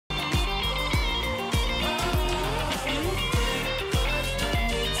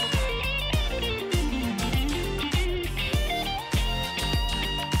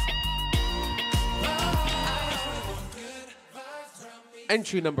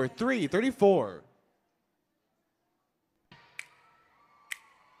Entry number 334.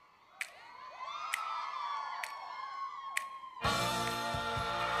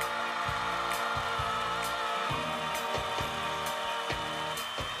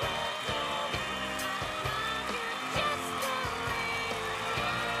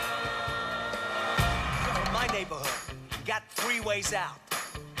 Neighborhood. You got 3 ways out.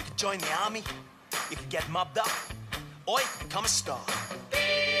 You can join the army, you can get mobbed up, or you can become a star.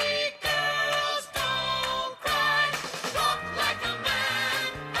 Big girls don't cry. Walk like a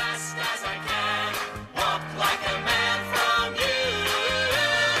man, fast as I can. Walk like a man from you.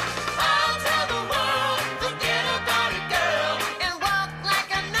 I'll tell the world, forget about it, girl, and walk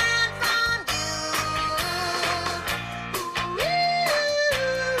like a man from you.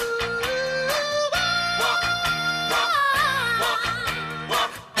 Walk.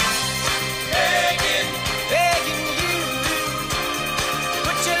 Walk, begging you,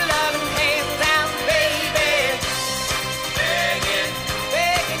 put your loving hands down, baby.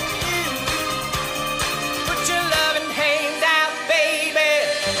 Begging you, put your loving hands out, baby.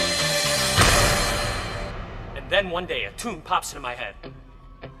 And then one day, a tune pops into my head.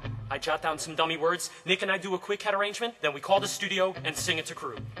 I jot down some dummy words, Nick and I do a quick head arrangement, then we call the studio and sing it to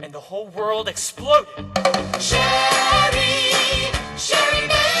crew. And the whole world exploded. Sherry,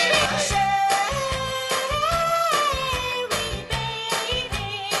 baby,